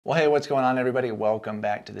Well, hey, what's going on, everybody? Welcome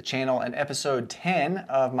back to the channel and episode 10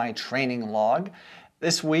 of my training log.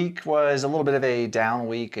 This week was a little bit of a down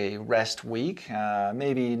week, a rest week,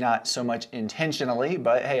 maybe not so much intentionally,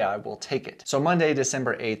 but hey, I will take it. So Monday,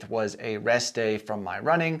 December 8th was a rest day from my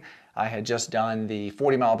running. I had just done the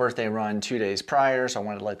 40-mile birthday run 2 days prior, so I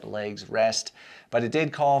wanted to let the legs rest. But it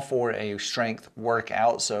did call for a strength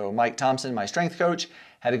workout. So Mike Thompson, my strength coach,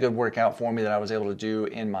 had a good workout for me that I was able to do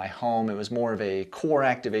in my home. It was more of a core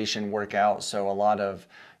activation workout, so a lot of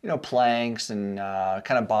planks and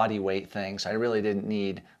kind of body weight things. I really didn't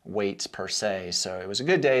need weights per se. So it was a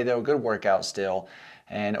good day though, good workout still.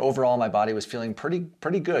 And overall, my body was feeling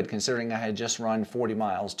pretty good considering I had just run 40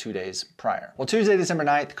 miles 2 days prior. Well, Tuesday, December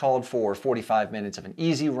 9th called for 45 minutes of an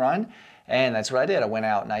easy run. And that's what I did. I went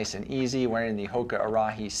out nice and easy wearing the Hoka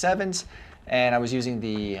Arahi 7s. And I was using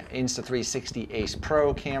the Insta360 Ace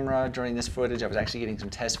Pro camera during this footage. I was actually getting some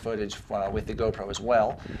test footage with the GoPro as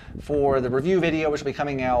well for the review video, which will be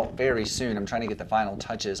coming out very soon. I'm trying to get the final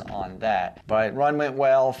touches on that. But run went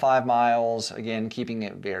well, 5 miles. Again, keeping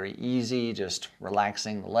it very easy, just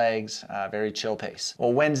relaxing the legs, very chill pace.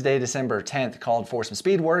 Well, Wednesday, December 10th called for some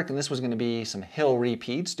speed work, and this was going to be some hill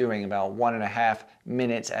repeats, doing about 1.5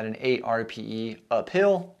 minutes at an 8 RPE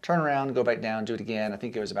uphill, turn around, go back down, do it again. I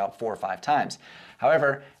think it was about 4 or 5 times.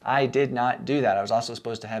 However, I did not do that. I was also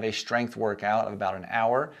supposed to have a strength workout of about an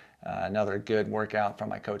hour, another good workout from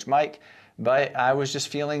my coach Mike, but I was just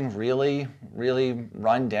feeling really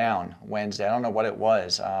run down Wednesday. I don't know what it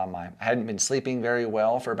was. I hadn't been sleeping very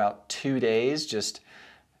well for about 2 days, just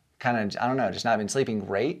kind of, I don't know, just not been sleeping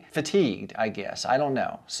great. Fatigued, I guess, I don't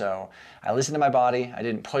know. So I listened to my body, I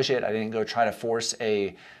didn't push it, I didn't go try to force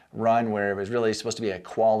a run where it was really supposed to be a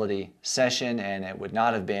quality session, and it would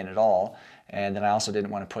not have been at all. And then I also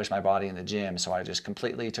didn't want to push my body in the gym, so I just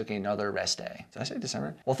completely took another rest day. Did I say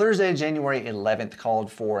December? Well, Thursday, January 11th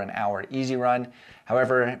called for an hour easy run.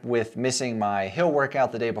 However, with missing my hill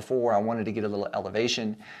workout the day before, I wanted to get a little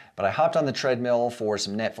elevation, but I hopped on the treadmill for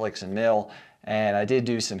some Netflix and Mill, and I did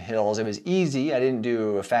do some hills. It was easy. I didn't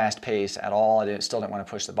do a fast pace at all. Still didn't want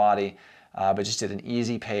to push the body, but just did an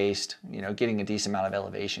easy paced, getting a decent amount of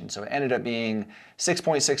elevation. So it ended up being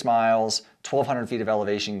 6.6 miles, 1,200 feet of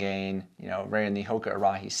elevation gain, wearing the Hoka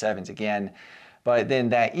Arahi 7s again. But then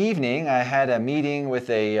that evening, I had a meeting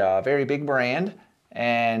with a very big brand,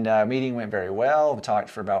 and meeting went very well. We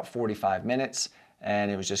talked for about 45 minutes,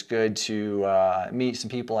 and it was just good to meet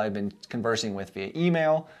some people I've been conversing with via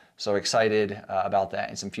email. So excited about that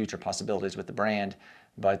and some future possibilities with the brand.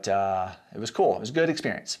 But it was cool. It was a good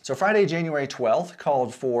experience. So Friday, January 12th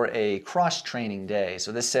called for a cross-training day.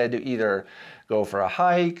 So this said to either go for a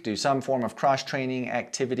hike, do some form of cross-training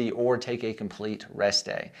activity, or take a complete rest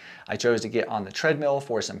day. I chose to get on the treadmill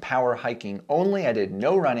for some power hiking only. I did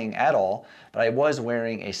no running at all, but I was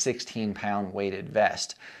wearing a 16-pound weighted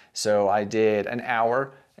vest. So I did an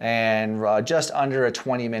hour and just under a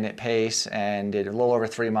 20-minute pace, and did a little over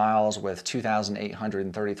 3 miles with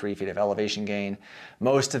 2,833 feet of elevation gain.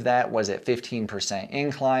 Most of that was at 15%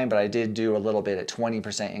 incline, but I did do a little bit at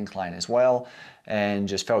 20% incline as well, and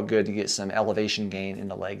just felt good to get some elevation gain in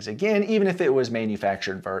the legs again. Even if it was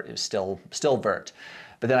manufactured vert, it was still vert.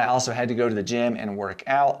 But then I also had to go to the gym and work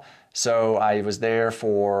out. So I was there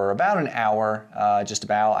for about an hour, just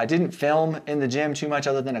about. I didn't film in the gym too much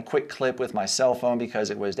other than a quick clip with my cell phone, because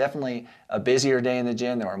it was definitely a busier day in the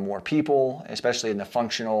gym. There were more people, especially in the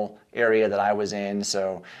functional area that I was in,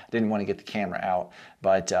 so I didn't want to get the camera out.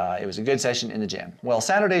 But it was a good session in the gym. Well,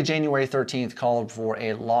 Saturday, January 13th called for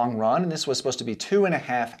a long run, and this was supposed to be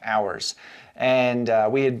 2.5 hours. And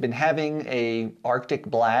we had been having a Arctic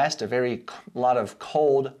blast, a lot of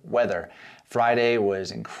cold weather. Friday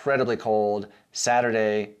was incredibly cold.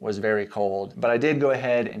 Saturday was very cold, but I did go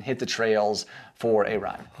ahead and hit the trails for a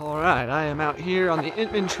run. All right, I am out here on the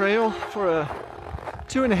Inman Trail for a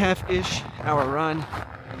 2.5-ish hour run.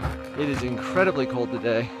 It is incredibly cold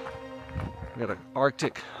today. We got an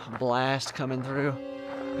Arctic blast coming through.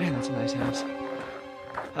 Man, that's a nice house.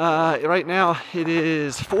 Right now it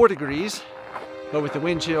is 4 degrees, but with the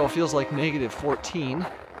wind chill, it feels like -14.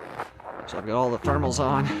 So I've got all the thermals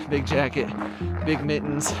on, big jacket, big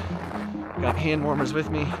mittens, got hand warmers with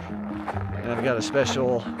me, and I've got a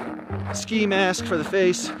special ski mask for the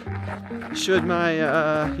face. Should my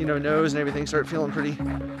nose and everything start feeling pretty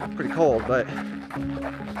cold, but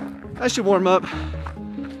I should warm up.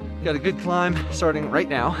 Got a good climb starting right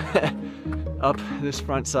now up this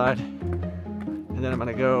front side, and then I'm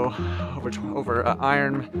gonna go over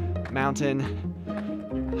Iron Mountain,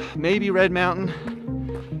 maybe Red Mountain,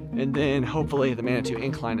 and then hopefully the Manitou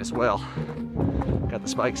Incline as well. Got the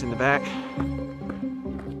spikes in the back.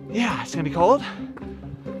 Yeah, it's gonna be cold,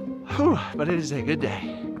 Whew, but it is a good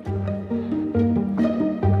day.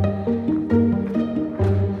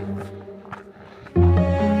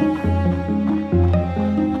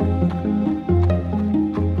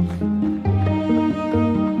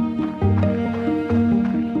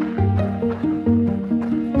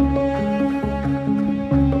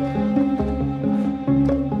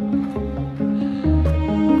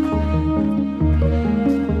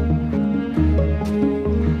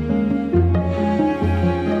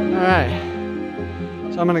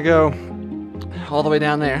 I'm gonna go all the way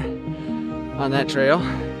down there on that trail,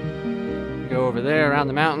 go over there around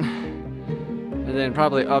the mountain, and then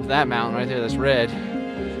probably up that mountain right there that's red.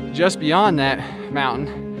 Just beyond that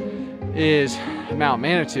mountain is Mount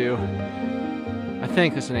Manitou. I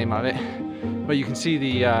think that's the name of it, but you can see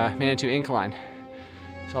the Manitou incline.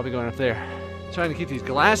 So I'll be going up there. Trying to keep these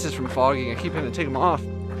glasses from fogging. I keep having to take them off,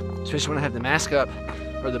 especially when I have the mask up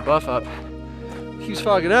or the buff up. It keeps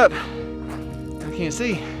fogging up. I can't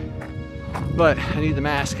see, but I need the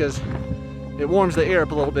mask because it warms the air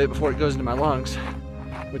up a little bit before it goes into my lungs,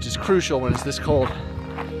 which is crucial when it's this cold.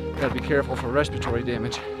 Gotta be careful for respiratory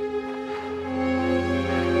damage.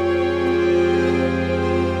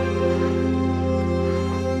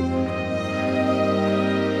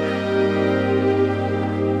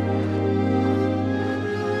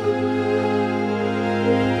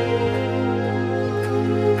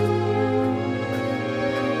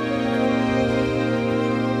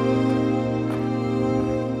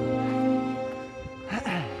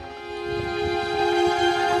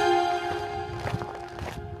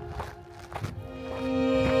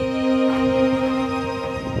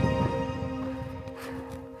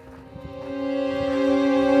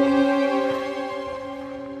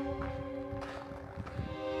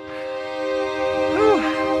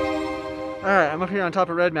 Alright, I'm up here on top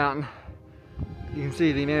of Red Mountain. You can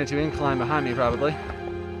see the Manitou incline behind me probably.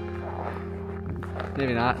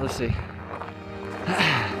 Maybe not, let's see.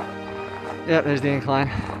 Yep, there's the incline.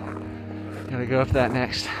 Gotta go up that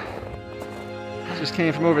next. Just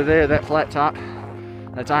came from over there, that flat top.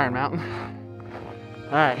 That's Iron Mountain.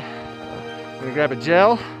 Alright, I'm gonna grab a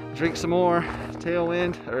gel, drink some more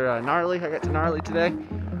Tailwind, or Gnarly. I got to Gnarly today,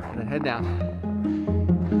 and then head down.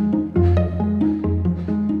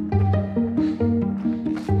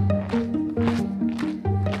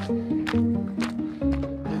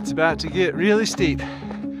 It's about to get really steep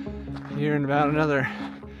here in about another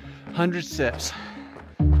 100 steps.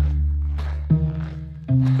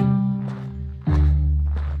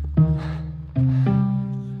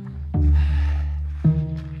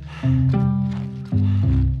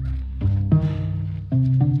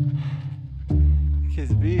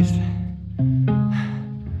 Kid's a beast.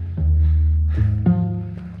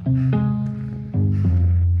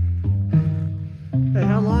 Hey,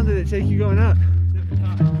 how long did it take you going up?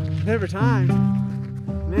 Never timed.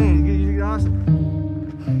 Man, you did awesome.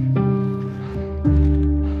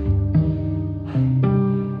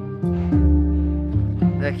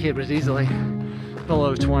 That kid was easily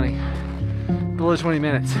below 20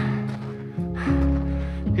 minutes.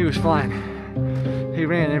 He was flying. He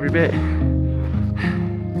ran every bit.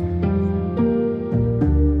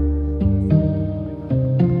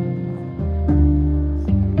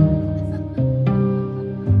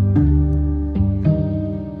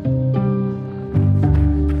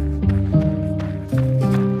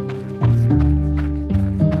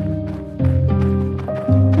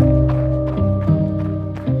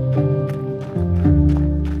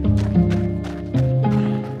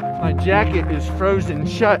 Jacket is frozen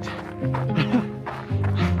shut.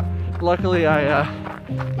 Luckily I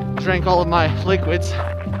drank all of my liquids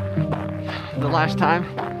the last time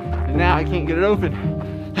and now I can't get it open.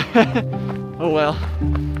 Oh well,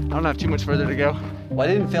 I don't have too much further to go. Well,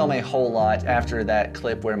 I didn't film a whole lot after that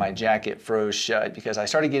clip where my jacket froze shut because I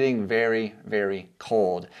started getting very, very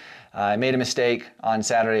cold. I made a mistake on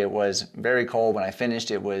Saturday. It was very cold. When I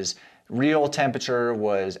finished, it was actual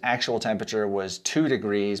temperature was 2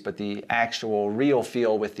 degrees, but the actual real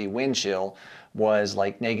feel with the wind chill was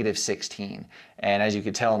like -16. And as you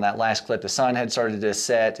could tell in that last clip, the sun had started to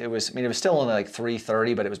set. It was still only like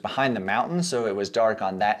 3:30, but it was behind the mountain, so it was dark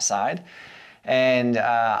on that side. And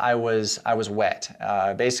I was wet.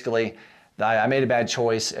 Basically, I made a bad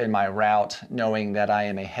choice in my route, knowing that I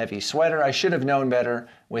am a heavy sweater. I should have known better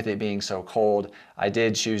with it being so cold. I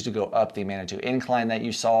did choose to go up the Manitou incline that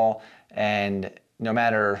you saw, and no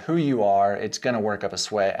matter who you are, it's gonna work up a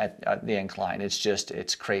sweat at the incline.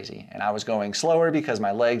 It's crazy. And I was going slower because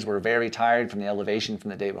my legs were very tired from the elevation from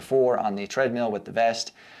the day before on the treadmill with the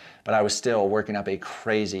vest. but I was still working up a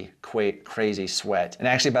crazy sweat. And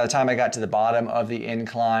actually by the time I got to the bottom of the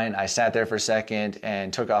incline, I sat there for a second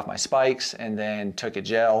and took off my spikes and then took a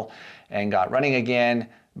gel and got running again.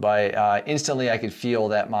 But instantly I could feel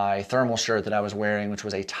that my thermal shirt that I was wearing, which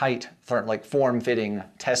was a tight, like form-fitting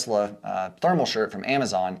Tesla thermal shirt from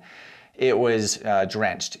Amazon, it was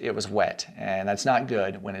drenched, it was wet, and that's not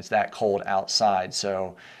good when it's that cold outside.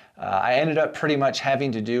 So I ended up pretty much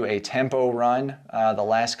having to do a tempo run the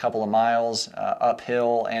last couple of miles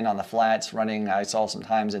uphill and on the flats, running, I saw some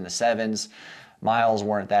times in the 7s. Miles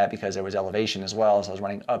weren't that because there was elevation as well, so I was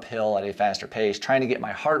running uphill at a faster pace, trying to get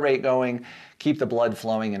my heart rate going, keep the blood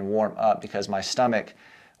flowing and warm up because my stomach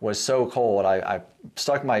was so cold. I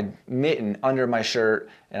stuck my mitten under my shirt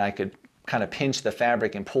and I could kind of pinch the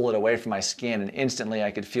fabric and pull it away from my skin, and instantly I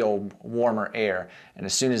could feel warmer air. And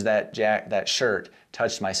as soon as that shirt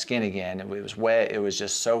touched my skin again, it was wet, it was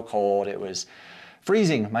just so cold, it was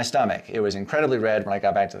freezing my stomach. It was incredibly red when I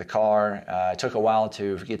got back to the car. It took a while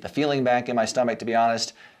to get the feeling back in my stomach, to be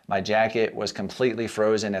honest. My jacket was completely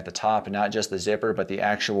frozen at the top, and not just the zipper, but the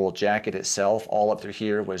actual jacket itself, all up through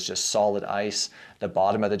here, was just solid ice. The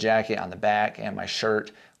bottom of the jacket on the back and my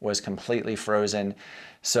shirt was completely frozen.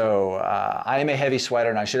 So I am a heavy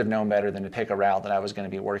sweater, and I should have known better than to pick a route that I was going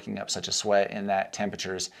to be working up such a sweat in that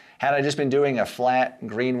temperatures. Had I just been doing a flat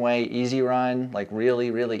greenway easy run, like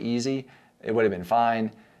really, really easy, it would have been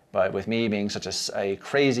fine. But with me being such a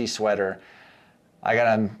crazy sweater, I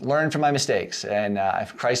gotta learn from my mistakes. And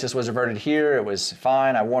if crisis was averted here, it was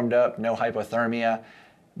fine. I warmed up, no hypothermia.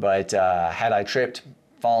 But had I tripped,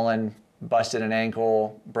 fallen, busted an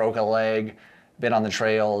ankle, broke a leg, been on the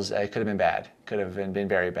trails, it could have been bad. Could have been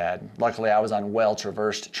very bad. Luckily, I was on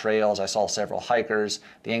well-traversed trails. I saw several hikers.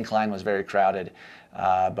 The incline was very crowded.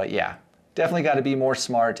 But yeah, definitely got to be more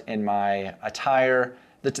smart in my attire.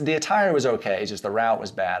 The attire was okay, just the route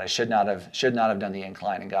was bad. I should not have done the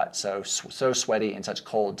incline and got so sweaty in such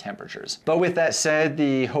cold temperatures. But with that said,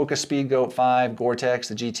 the Hoka Speedgoat 5 Gore-Tex,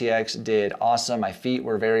 the GTX, did awesome. My feet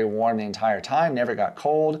were very warm the entire time, never got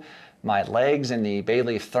cold. My legs in the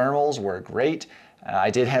Bayleaf thermals were great.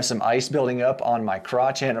 I did have some ice building up on my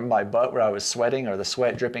crotch and on my butt where I was sweating, or the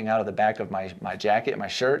sweat dripping out of the back of my jacket, my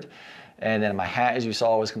shirt. And then my hat, as you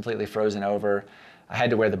saw, was completely frozen over. I had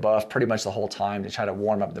to wear the buff pretty much the whole time to try to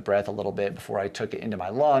warm up the breath a little bit before I took it into my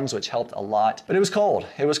lungs, which helped a lot. But it was cold.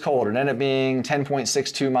 It was cold. It ended up being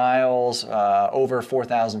 10.62 miles, over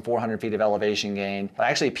 4,400 feet of elevation gain. I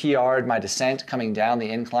actually PR'd my descent coming down the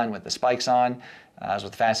incline with the spikes on. That was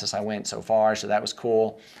the fastest I went so far, so that was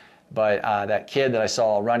cool. But that kid that I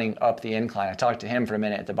saw running up the incline, I talked to him for a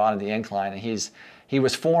minute at the bottom of the incline, and he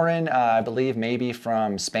was foreign, I believe maybe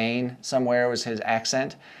from Spain somewhere was his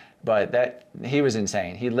accent. But he was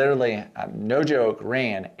insane. He literally, no joke,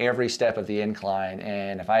 ran every step of the incline.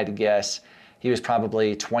 And if I had to guess, he was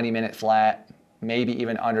probably 20-minute flat, maybe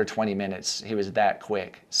even under 20 minutes. He was that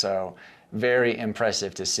quick. So very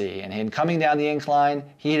impressive to see. And him coming down the incline,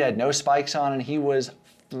 he had no spikes on and he was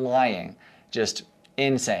flying. Just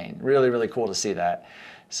insane. Really, really cool to see that.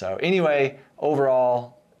 So anyway,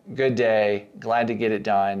 overall, good day, glad to get it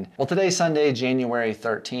done. Well, today's Sunday, January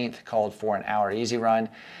 13th, called for an hour easy run.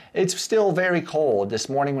 It's still very cold. This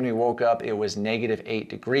morning when we woke up, it was -8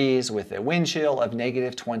 degrees with a wind chill of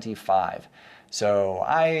 -25. So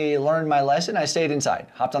I learned my lesson. I stayed inside,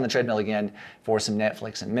 hopped on the treadmill again for some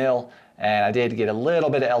Netflix and Mill, and I did get a little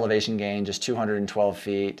bit of elevation gain, just 212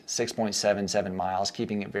 feet, 6.77 miles,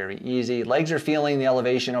 keeping it very easy. Legs are feeling the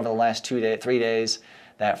elevation over the last 3 days.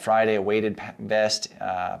 That Friday, weighted vest,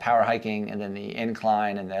 power hiking, and then the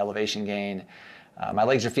incline and the elevation gain. My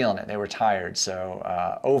legs are feeling it. They were tired.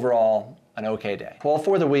 So overall, an okay day. Well,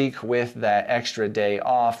 for the week with that extra day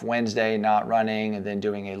off, Wednesday not running, and then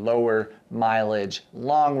doing a lower mileage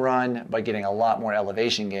long run, but getting a lot more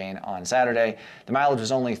elevation gain on Saturday. The mileage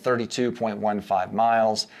was only 32.15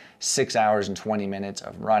 miles, 6 hours and 20 minutes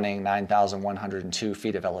of running, 9,102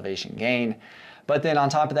 feet of elevation gain. But then on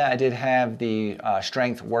top of that, I did have the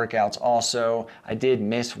strength workouts also. I did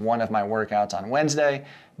miss one of my workouts on Wednesday,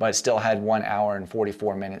 but still had 1 hour and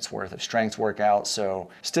 44 minutes worth of strength workouts. So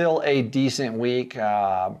still a decent week.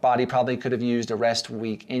 Body probably could have used a rest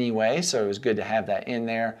week anyway, so it was good to have that in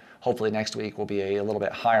there. Hopefully next week will be a little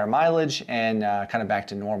bit higher mileage and kind of back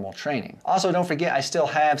to normal training. Also, don't forget, I still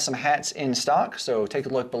have some hats in stock, so take a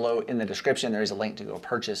look below in the description. There is a link to go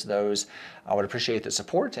purchase those. I would appreciate the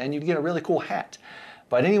support, and you'd get a really cool hat.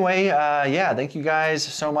 But anyway, yeah, thank you guys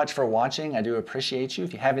so much for watching. I do appreciate you.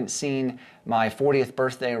 If you haven't seen my 40th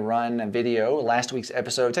birthday run video, last week's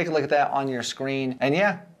episode, take a look at that on your screen. And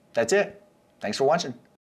yeah, that's it. Thanks for watching.